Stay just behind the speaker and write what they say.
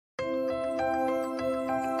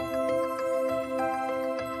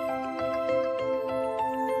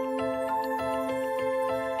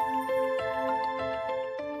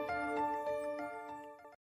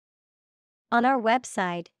On our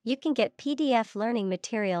website, you can get PDF learning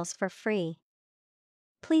materials for free.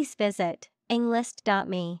 Please visit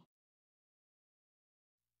englist.me.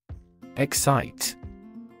 Excite.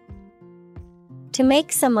 To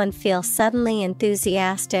make someone feel suddenly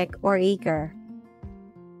enthusiastic or eager.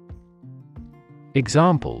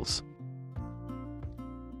 Examples: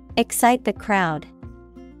 Excite the crowd.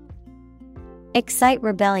 Excite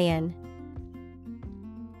rebellion.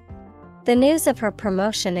 The news of her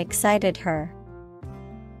promotion excited her.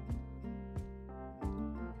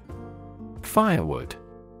 Firewood.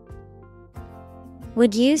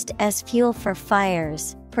 Wood used as fuel for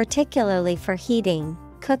fires, particularly for heating,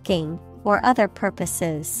 cooking, or other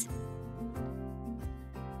purposes.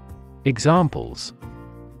 Examples: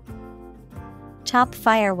 Chop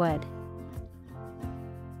firewood.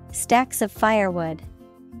 Stacks of firewood.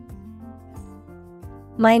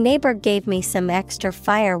 My neighbor gave me some extra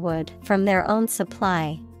firewood from their own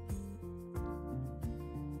supply.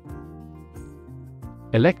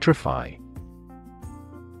 Electrify.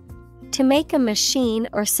 To make a machine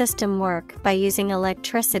or system work by using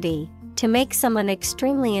electricity, to make someone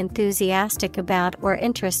extremely enthusiastic about or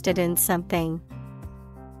interested in something.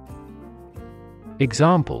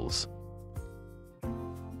 Examples: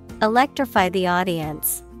 Electrify the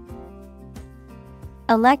audience.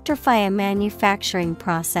 Electrify a manufacturing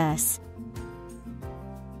process.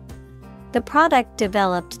 The product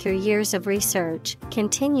developed through years of research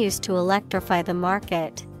continues to electrify the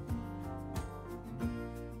market.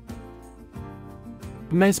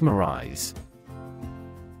 Mesmerize.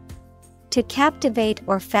 To captivate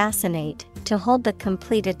or fascinate, to hold the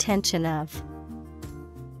complete attention of.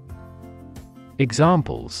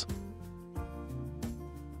 Examples: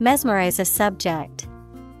 Mesmerize a subject.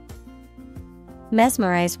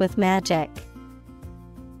 Mesmerize with magic.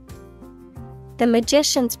 The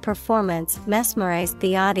magician's performance mesmerized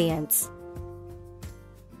the audience.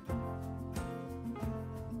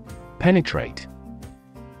 Penetrate.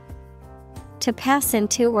 To pass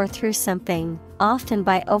into or through something, often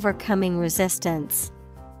by overcoming resistance.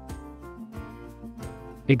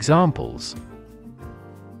 Examples: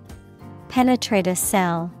 Penetrate a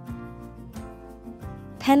cell.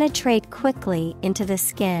 Penetrate quickly into the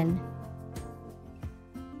skin.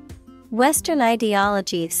 Western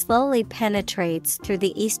ideology slowly penetrates through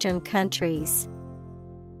the Eastern countries.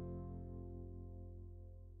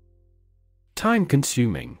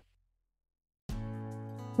 Time-consuming.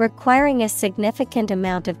 Requiring a significant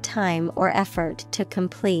amount of time or effort to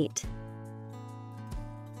complete.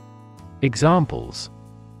 Examples: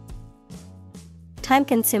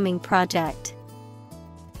 Time-consuming project.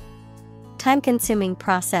 Time-consuming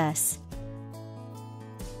process.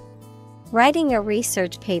 Writing a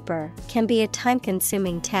research paper can be a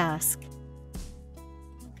time-consuming task.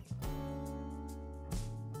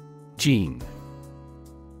 Jean.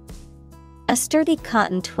 A sturdy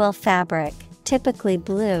cotton twill fabric, typically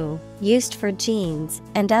blue, used for jeans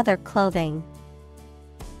and other clothing.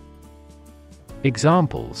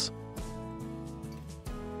 Examples: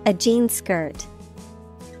 A jean skirt.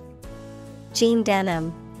 Jean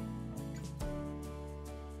denim.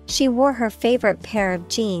 She wore her favorite pair of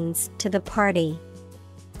jeans to the party.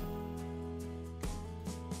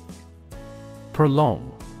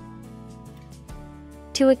 Prolong.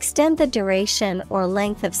 To extend the duration or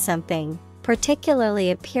length of something,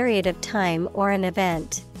 particularly a period of time or an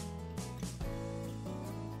event.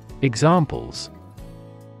 Examples: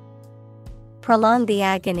 Prolong the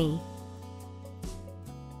agony.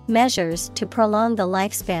 Measures to prolong the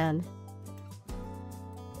lifespan.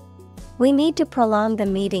 We need to prolong the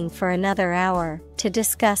meeting for another hour to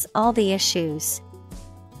discuss all the issues.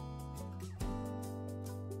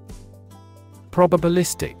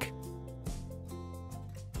 Probabilistic.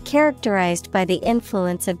 Characterized by the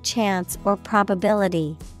influence of chance or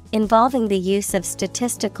probability, involving the use of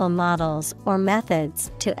statistical models or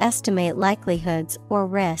methods to estimate likelihoods or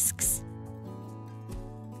risks.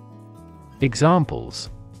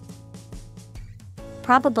 Examples: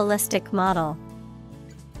 Probabilistic model.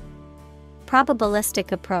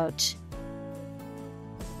 Probabilistic approach.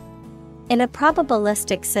 In a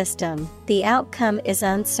probabilistic system, the outcome is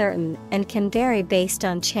uncertain and can vary based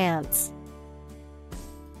on chance.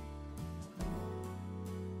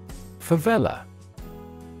 Favela.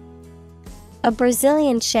 A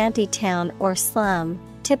Brazilian shanty town or slum,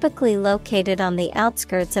 typically located on the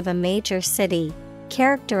outskirts of a major city,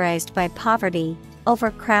 characterized by poverty,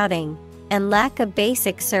 overcrowding, and lack of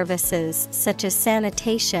basic services such as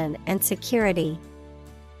sanitation and security.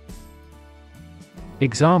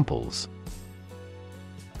 Examples: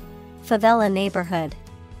 Favela neighborhood.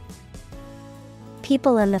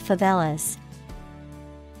 People in the favelas.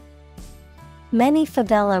 Many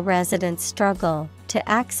favela residents struggle to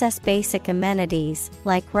access basic amenities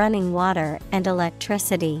like running water and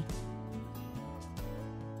electricity.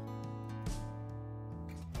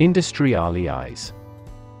 Industrialize.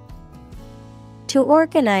 To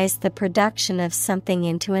organize the production of something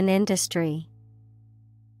into an industry.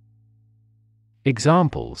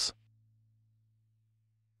 Examples: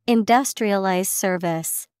 Industrialized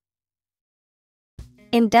service.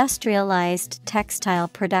 Industrialized textile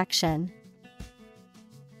production.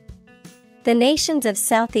 The nations of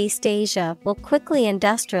Southeast Asia will quickly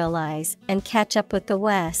industrialize and catch up with the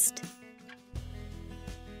West.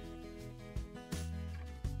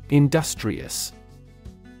 Industrious.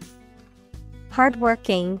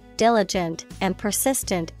 Hardworking, diligent, and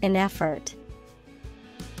persistent in effort.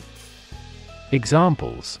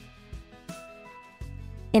 Examples: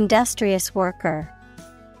 Industrious worker.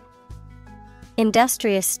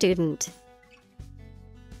 Industrious student.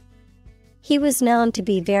 He was known to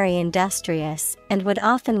be very industrious and would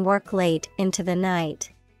often work late into the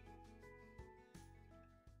night.